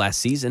did all of last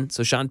season.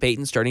 So Sean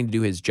Payton's starting to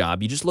do his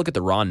job. You just look at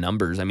the raw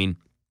numbers. I mean,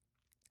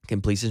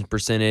 completion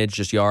percentage,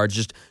 just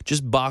yards,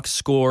 just box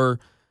score,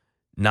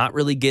 not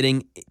really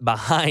getting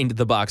behind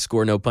the box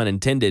score, no pun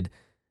intended.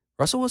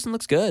 Russell Wilson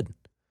looks good.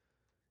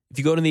 If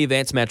you go to the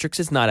advanced metrics,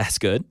 it's not as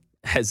good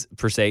as,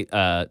 per se,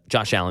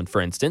 Josh Allen,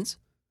 for instance.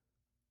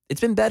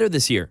 It's been better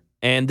this year,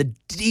 and the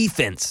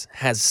defense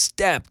has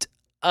stepped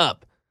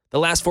up. The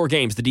last 4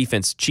 games, the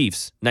defense,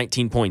 Chiefs,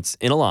 19 points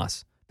in a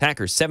loss.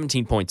 Packers,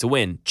 17 points, a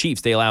win.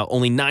 Chiefs, they allow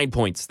only 9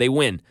 points. They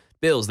win.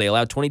 Bills, they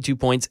allow 22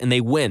 points, and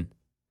they win.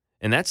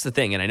 And that's the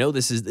thing. And I know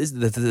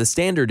the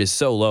standard is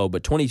so low,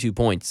 but 22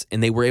 points,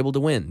 and they were able to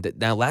win.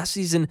 Now, last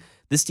season,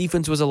 this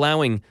defense was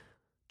allowing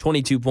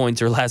 22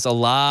 points or less a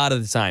lot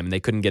of the time, and they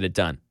couldn't get it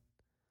done.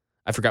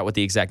 I forgot what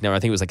the exact number. I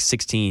think it was like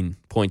 16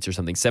 points or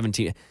something,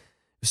 17.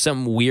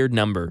 Some weird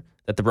number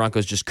that the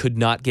Broncos just could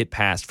not get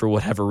past for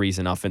whatever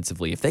reason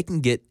offensively. If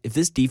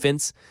this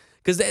defense,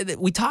 because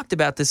we talked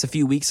about this a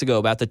few weeks ago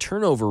about the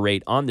turnover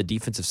rate on the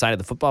defensive side of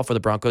the football for the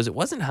Broncos, it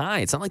wasn't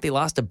high. It's not like they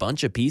lost a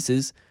bunch of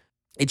pieces.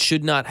 It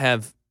should not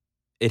have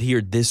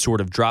adhered this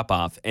sort of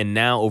drop-off, and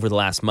now over the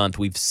last month,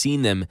 we've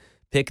seen them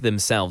pick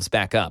themselves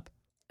back up.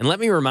 And let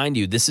me remind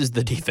you, this is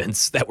the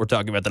defense that we're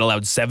talking about that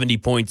allowed 70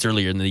 points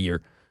earlier in the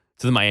year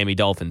to the Miami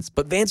Dolphins.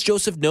 But Vance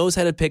Joseph knows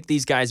how to pick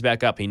these guys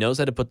back up. He knows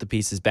how to put the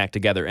pieces back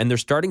together, and they're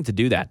starting to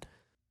do that.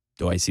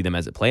 Do I see them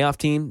as a playoff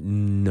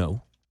team?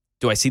 No.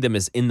 Do I see them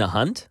as in the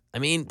hunt? I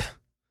mean,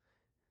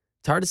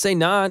 it's hard to say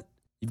not.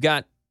 You've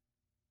got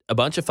a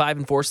bunch of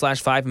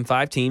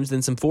 5-4/5-5 teams,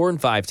 then some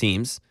 4-5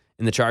 teams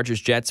in the Chargers,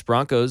 Jets,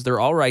 Broncos.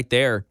 They're all right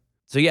there.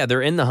 So, yeah,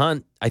 they're in the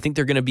hunt. I think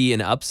they're going to be an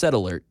upset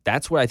alert.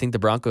 That's what I think the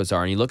Broncos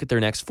are. And you look at their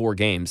next 4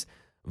 games,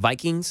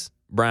 Vikings,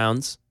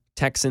 Browns,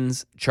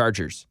 Texans,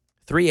 Chargers.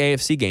 3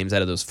 AFC games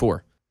out of those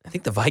 4. I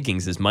think the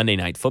Vikings is Monday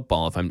Night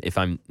Football, if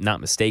I'm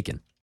not mistaken.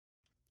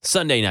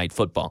 Sunday Night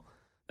Football.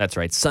 That's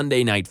right,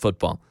 Sunday Night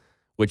Football,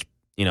 which,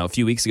 a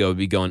few weeks ago would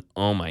be going,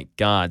 oh my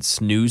God,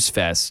 snooze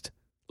fest.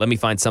 Let me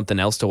find something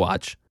else to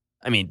watch.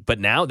 I mean, but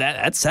now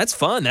that's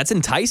fun. That's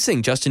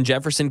enticing. Justin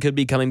Jefferson could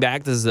be coming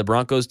back. This is the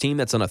Broncos team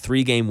that's on a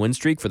 3-game win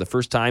streak for the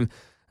first time.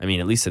 I mean,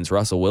 at least since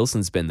Russell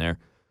Wilson's been there.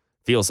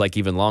 Feels like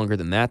even longer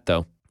than that,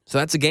 though. So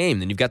that's a game.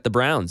 Then you've got the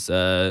Browns.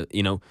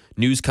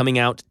 News coming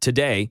out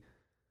today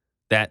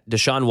that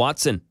Deshaun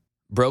Watson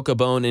broke a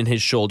bone in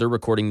his shoulder,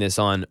 recording this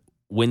on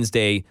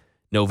Wednesday,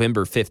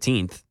 November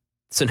 15th.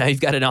 So now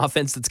you've got an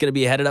offense that's going to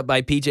be headed up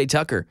by P.J.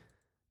 Tucker.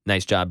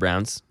 Nice job,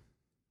 Browns.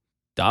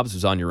 Dobbs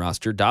was on your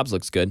roster. Dobbs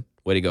looks good.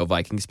 Way to go,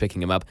 Vikings,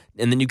 picking him up.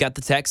 And then you've got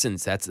the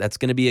Texans. That's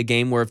going to be a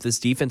game where if this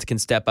defense can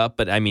step up,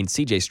 but I mean,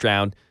 C.J.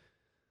 Stroud,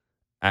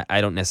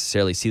 I don't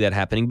necessarily see that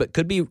happening, but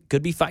could be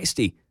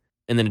feisty.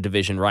 And then a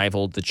division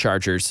rival, the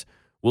Chargers.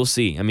 We'll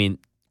see. I mean,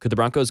 could the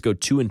Broncos go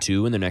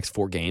 2-2 in their next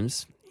 4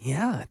 games?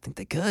 Yeah, I think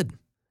they could.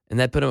 And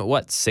that put them at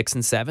what,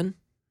 6-7?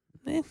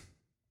 It's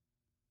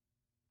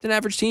an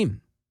average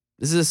team.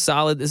 This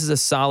is a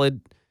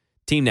solid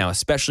team now,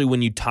 especially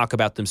when you talk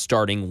about them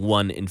starting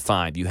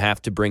 1-5. You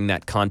have to bring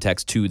that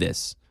context to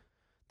this.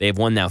 They have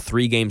won now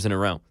 3 games in a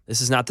row.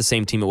 This is not the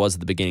same team it was at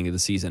the beginning of the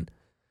season.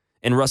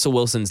 And Russell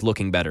Wilson's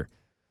looking better.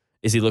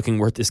 Is he looking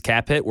worth this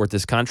cap hit, worth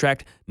this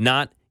contract?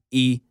 Not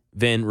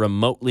even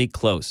remotely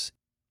close.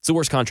 It's the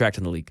worst contract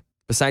in the league.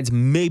 Besides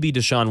maybe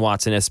Deshaun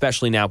Watson,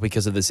 especially now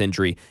because of this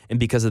injury and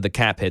because of the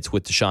cap hits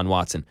with Deshaun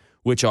Watson,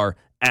 which are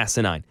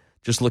asinine.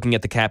 Just looking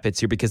at the cap hits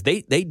here, because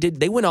they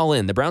went all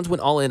in. The Browns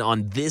went all in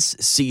on this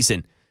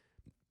season,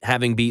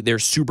 having be their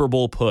Super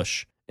Bowl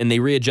push, and they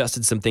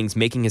readjusted some things,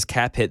 making his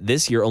cap hit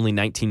this year only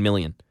 $19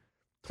 million.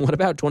 What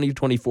about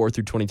 2024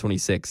 through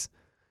 2026?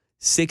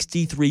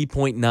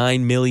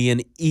 $63.9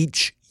 million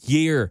each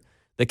year,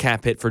 the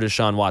cap hit for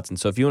Deshaun Watson.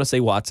 So if you want to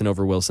say Watson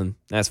over Wilson,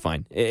 that's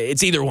fine.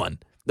 It's either one.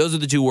 Those are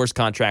the 2 worst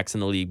contracts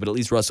in the league, but at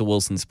least Russell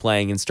Wilson's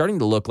playing and starting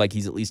to look like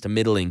he's at least a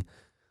middling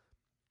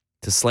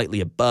to slightly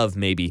above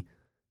maybe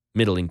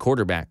middling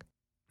quarterback.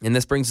 And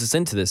this brings us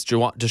into this.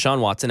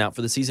 Deshaun Watson out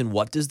for the season.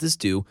 What does this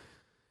do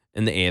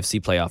in the AFC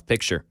playoff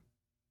picture?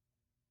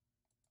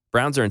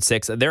 Browns are in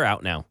 6. They're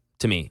out now,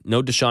 to me.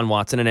 No Deshaun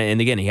Watson.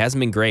 And again, he hasn't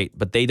been great,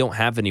 but they don't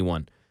have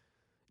anyone.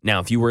 Now,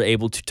 if you were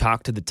able to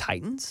talk to the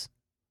Titans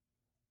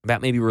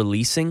about maybe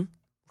releasing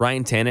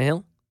Ryan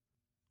Tannehill,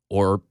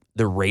 or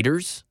the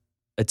Raiders,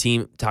 a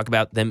team, talk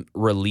about them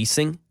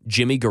releasing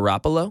Jimmy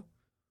Garoppolo,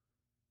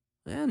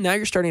 now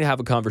you're starting to have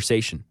a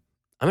conversation.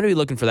 I'm going to be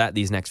looking for that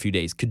these next few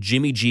days. Could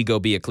Jimmy G go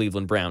be a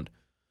Cleveland Brown?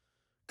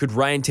 Could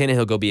Ryan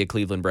Tannehill go be a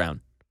Cleveland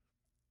Brown?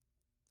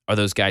 Are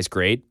those guys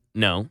great?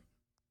 No.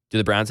 Do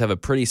the Browns have a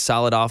pretty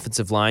solid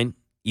offensive line,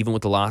 even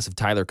with the loss of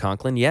Tyler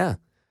Conklin? Yeah.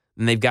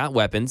 And they've got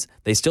weapons.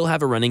 They still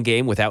have a running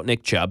game without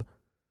Nick Chubb.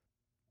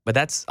 But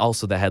that's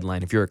also the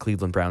headline. If you're a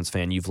Cleveland Browns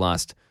fan, you've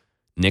lost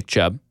Nick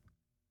Chubb,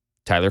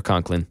 Tyler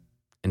Conklin,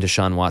 and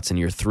Deshaun Watson,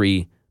 your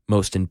 3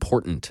 most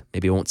important,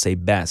 maybe I won't say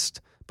best,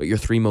 but your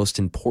 3 most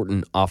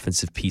important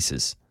offensive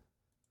pieces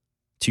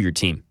to your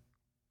team.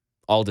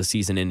 All to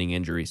season-ending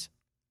injuries.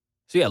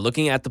 So yeah,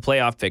 looking at the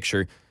playoff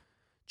picture,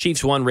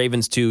 Chiefs 1,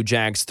 Ravens 2,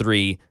 Jags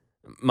 3,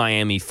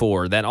 Miami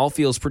 4. That all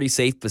feels pretty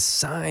safe.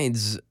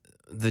 Besides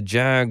the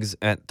Jags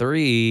at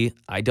 3,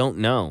 I don't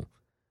know.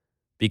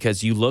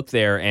 Because you look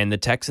there and the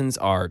Texans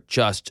are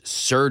just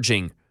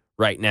surging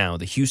right now.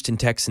 The Houston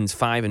Texans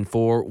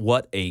 5-4.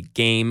 What a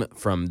game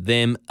from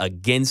them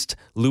against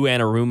Lou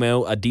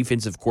Anarumo, a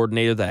defensive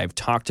coordinator that I've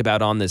talked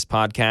about on this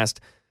podcast.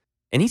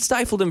 And he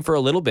stifled him for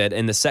a little bit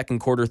in the second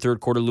quarter, third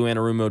quarter. Lou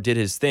Anarumo did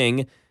his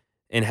thing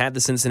and had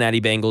the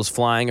Cincinnati Bengals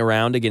flying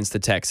around against the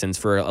Texans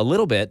for a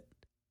little bit.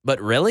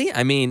 But really,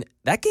 I mean,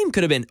 that game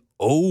could have been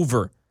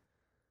over.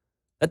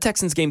 That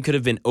Texans game could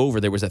have been over.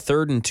 There was a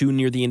 3rd and 2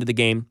 near the end of the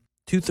game.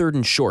 2 third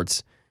and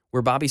shorts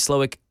where Bobby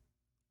Slowick,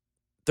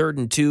 3rd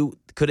and 2,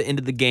 could have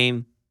ended the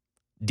game,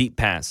 deep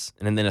pass.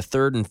 And then a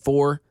 3rd and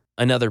 4,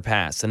 another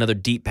pass, another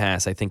deep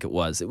pass, I think it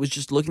was. It was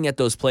just looking at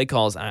those play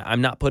calls.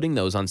 I'm not putting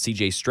those on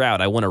C.J.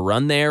 Stroud. I want to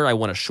run there. I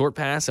want a short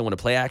pass. I want a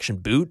play action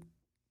boot.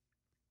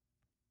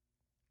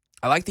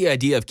 I like the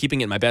idea of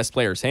keeping it in my best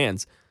player's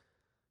hands,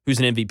 who's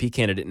an MVP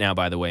candidate now,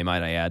 by the way,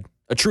 might I add.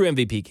 A true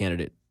MVP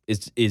candidate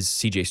is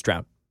C.J.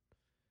 Stroud.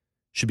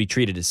 Should be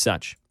treated as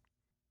such.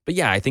 But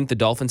yeah, I think the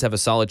Dolphins have a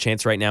solid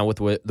chance right now with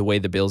the way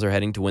the Bills are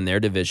heading to win their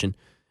division.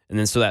 And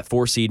then so that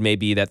 4 seed may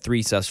be, that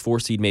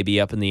 3/4 seed may be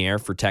up in the air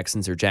for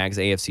Texans or Jags,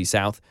 AFC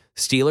South.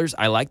 Steelers,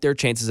 I like their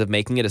chances of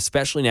making it,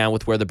 especially now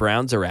with where the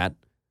Browns are at.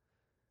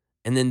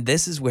 And then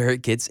this is where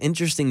it gets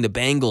interesting. The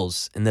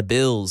Bengals and the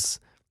Bills.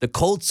 The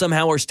Colts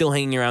somehow are still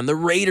hanging around. The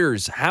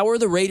Raiders. How are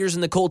the Raiders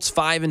and the Colts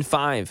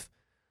 5-5?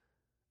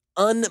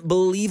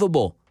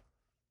 Unbelievable.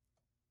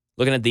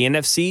 Looking at the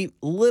NFC,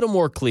 a little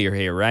more clear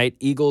here, right?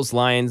 Eagles,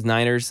 Lions,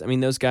 Niners. I mean,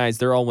 those guys,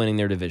 they're all winning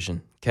their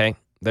division, okay?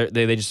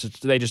 They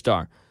just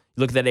are.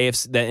 You look at that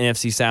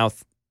NFC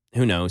South,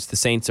 who knows? The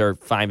Saints are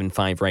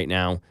 5-5 right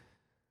now.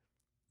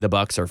 The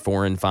Bucs are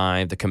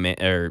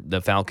 4-5.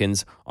 The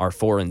Falcons are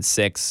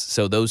 4-6.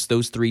 So those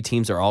 3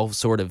 teams are all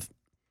sort of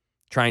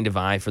trying to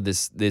vie for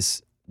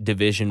this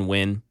division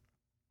win.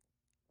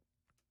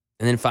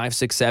 And then 5,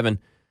 6, 7,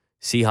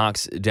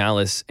 Seahawks,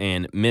 Dallas,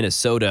 and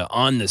Minnesota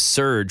on the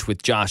surge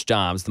with Josh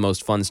Dobbs, the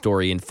most fun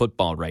story in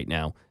football right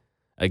now.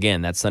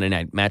 Again, that Sunday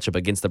night matchup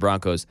against the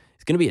Broncos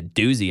is going to be a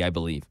doozy, I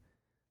believe,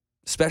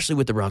 especially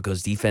with the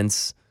Broncos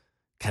defense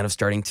kind of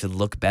starting to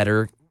look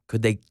better.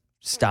 Could they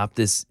stop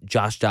this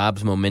Josh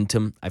Dobbs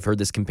momentum? I've heard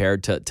this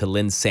compared to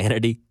Lynn's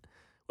sanity,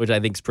 which I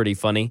think is pretty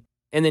funny.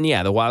 And then,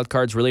 yeah, the wild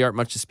cards really aren't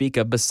much to speak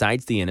of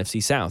besides the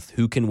NFC South.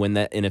 Who can win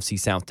that NFC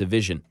South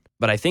division?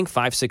 But I think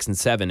 5, 6, and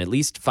 7, at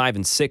least 5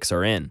 and 6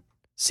 are in.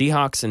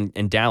 Seahawks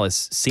and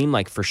Dallas seem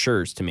like for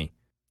sure's to me.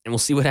 And we'll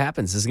see what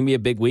happens. This is going to be a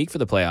big week for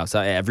the playoffs.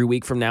 Every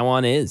week from now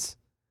on is.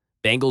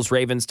 Bengals,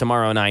 Ravens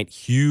tomorrow night.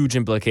 Huge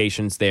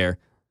implications there.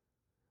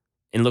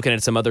 And looking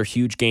at some other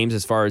huge games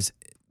as far as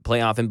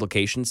playoff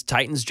implications,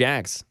 Titans,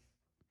 Jags.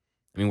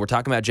 I mean, we're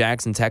talking about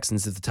Jags and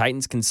Texans. If the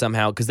Titans can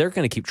somehow, because they're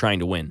going to keep trying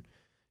to win.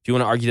 If you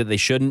want to argue that they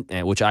shouldn't,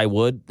 which I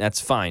would,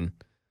 that's fine.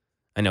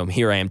 I know,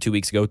 here I am 2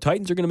 weeks ago.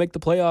 Titans are going to make the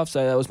playoffs.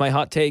 That was my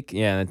hot take.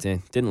 Yeah,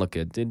 that didn't look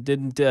good.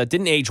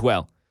 Didn't age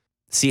well.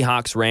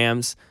 Seahawks,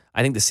 Rams.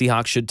 I think the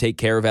Seahawks should take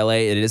care of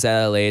LA. It is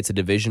at LA. It's a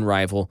division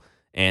rival.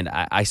 And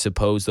I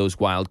suppose those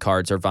wild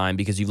cards are fine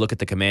because you look at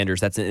the Commanders.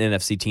 That's an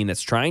NFC team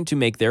that's trying to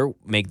make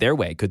their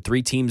way. Could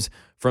 3 teams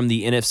from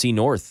the NFC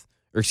North,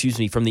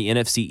 from the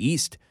NFC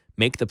East,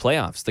 make the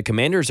playoffs? The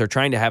Commanders are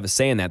trying to have a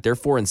say in that. They're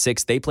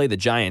 4-6. They play the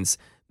Giants.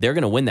 They're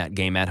going to win that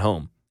game at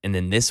home. And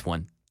then this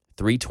one,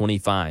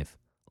 325.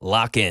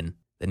 Lock in.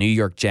 The New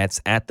York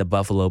Jets at the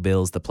Buffalo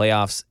Bills. The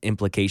playoffs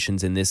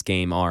implications in this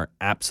game are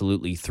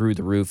absolutely through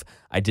the roof.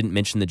 I didn't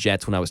mention the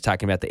Jets when I was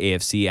talking about the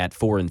AFC at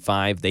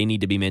 4-5. They need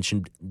to be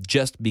mentioned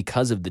just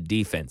because of the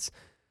defense.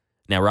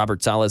 Now,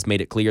 Robert Saleh's made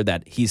it clear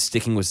that he's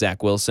sticking with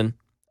Zach Wilson.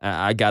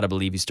 I got to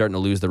believe he's starting to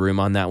lose the room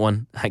on that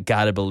one. I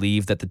got to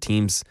believe that the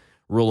team's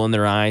rolling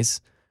their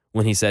eyes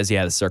when he says,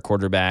 yeah, this is our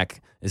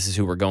quarterback. This is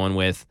who we're going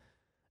with.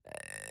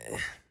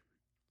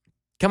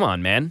 Come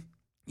on, man.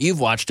 You've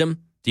watched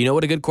him. Do you know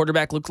what a good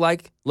quarterback looks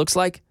like?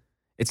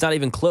 It's not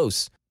even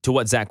close to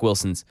what Zach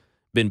Wilson's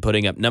been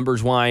putting up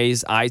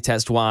numbers-wise, eye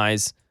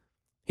test-wise.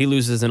 He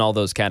loses in all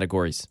those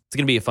categories. It's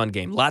going to be a fun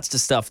game. Lots of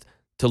stuff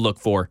to look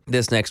for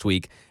this next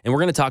week. And we're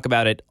going to talk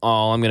about it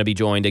all. I'm going to be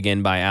joined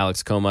again by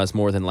Alex Comas,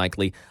 more than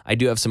likely. I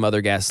do have some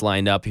other guests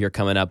lined up here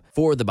coming up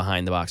for the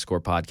Behind the Box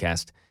Score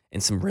podcast.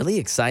 And some really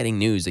exciting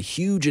news. A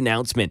huge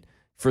announcement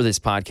for this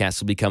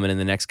podcast will be coming in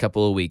the next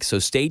couple of weeks. So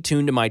stay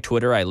tuned to my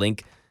Twitter. I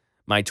link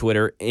my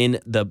Twitter in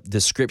the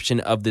description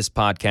of this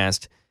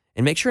podcast.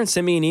 And make sure and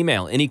send me an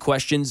email. Any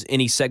questions,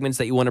 any segments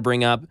that you want to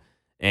bring up,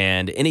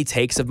 and any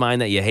takes of mine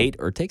that you hate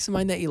or takes of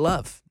mine that you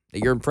love, that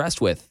you're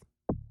impressed with.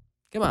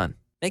 Come on,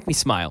 make me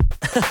smile.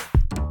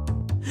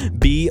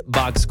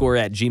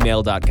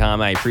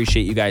 bboxscore@gmail.com. I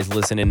appreciate you guys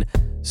listening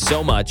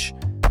so much.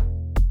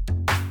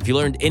 If you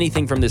learned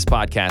anything from this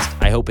podcast,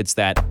 I hope it's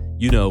that,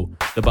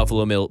 the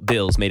Buffalo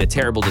Bills made a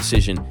terrible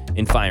decision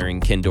in firing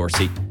Ken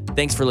Dorsey.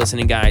 Thanks for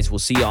listening, guys. We'll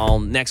see you all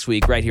next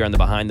week right here on the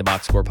Behind the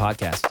Box Score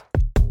podcast.